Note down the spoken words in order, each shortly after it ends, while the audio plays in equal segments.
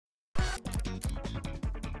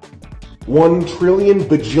$1 trillion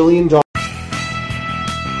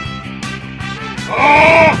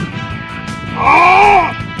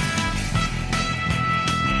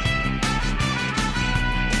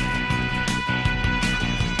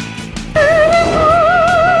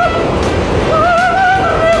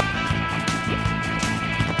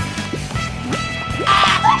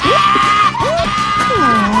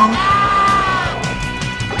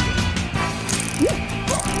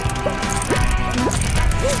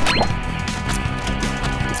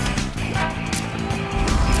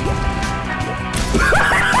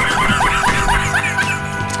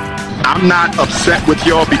I'm not upset with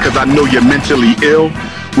y'all because I know you're mentally ill,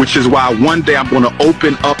 which is why one day I'm going to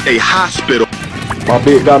open up a hospital. My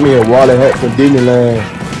bitch got me a wallet hat from Disneyland.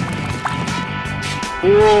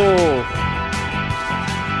 Oh!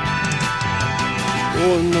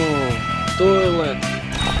 Oh no! Toilet!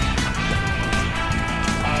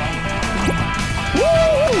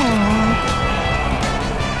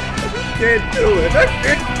 Can't do it. I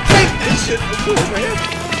can't take this shit before, man.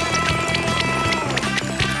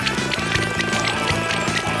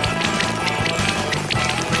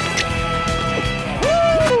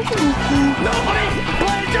 Nobody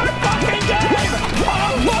plays your fucking game!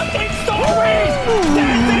 I'm looking stories!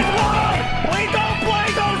 This is why we don't play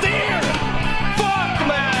those here! Fuck,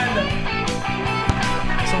 man!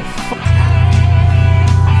 So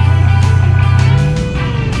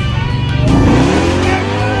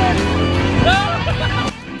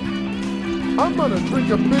I'm gonna drink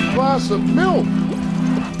a big glass of milk.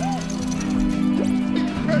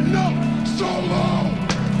 Enough so long.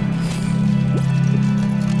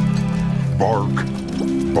 Bark,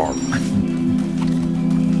 bark.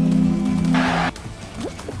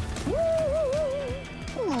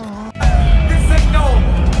 This ain't no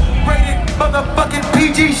rated motherfucking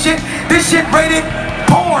PG shit. This shit rated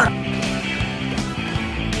porn.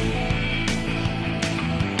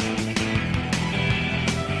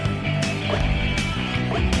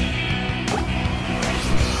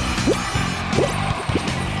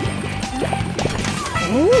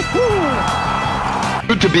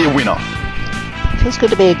 Good to be a winner. Feels good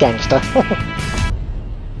to be a gangster.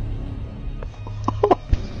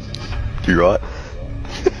 You right?